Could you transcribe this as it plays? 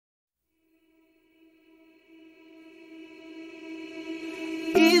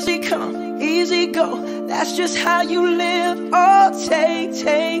That's just how you live. Oh,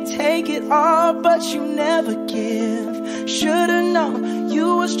 take it all, but you never give. Should've known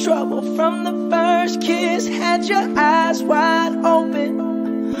you was trouble from the first kiss. Had your eyes wide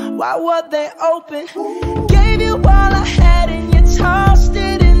open. Why were they open? Gave you all I had and you tossed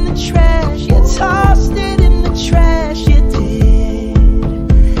it in the trash. You tossed it in the trash, you did.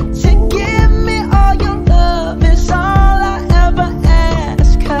 To give me all your love is all I ever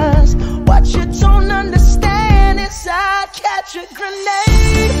ask. Cause what you don't understand is I'd catch a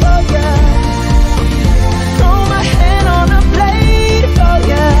grenade for ya. Throw my hand on a blade for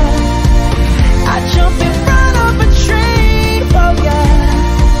ya. I'd jump in front of a train for ya.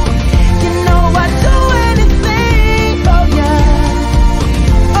 You know I'd do anything for ya.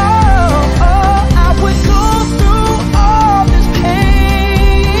 Oh, I would go through all this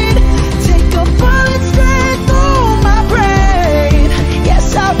pain. Take a bullet straight through my brain. Yes,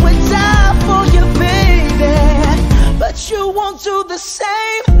 I would die for you, baby, but you won't do the same.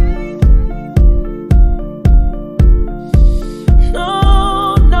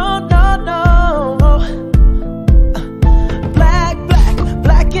 No, no, no, no.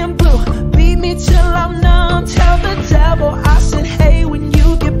 Black and blue. Beat me till I'm numb. Tell the devil I said, hey, when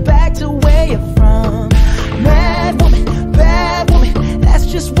you get back to where you're from. Mad woman, that's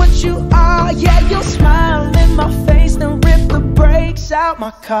just what you are. Yeah, you'll smile in my face, then rip the brakes out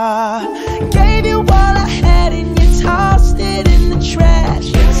my car. Gave you all I had and you tossed it in the trash.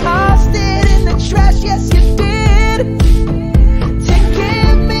 You tossed it in the trash, yes you did. To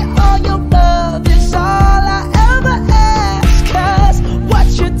give me all your love is all I ever ask. Cause what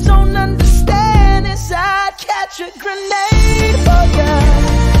you don't understand is I'd catch a grenade for ya.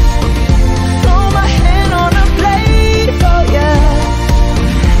 Throw my hand on a blade for ya.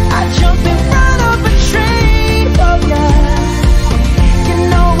 I'd jump in front of a train for ya. You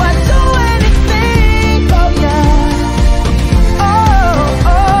know I'd do anything for ya. Oh,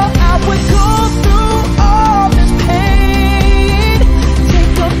 I would go through all this pain.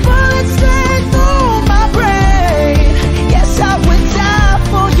 Take a bullet straight through my brain. Yes, I would die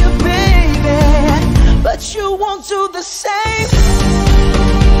for you, baby, but you won't do the same.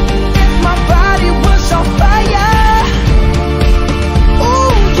 If my body was on fire,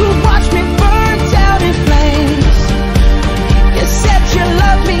 ooh, you watch me burn down in flames. You said you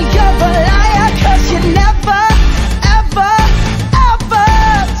love me, you're a liar, cause you never, ever, ever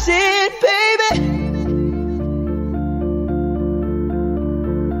did, baby.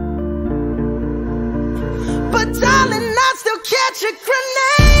 But darling, I'd still catch a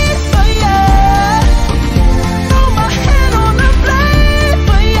grenade.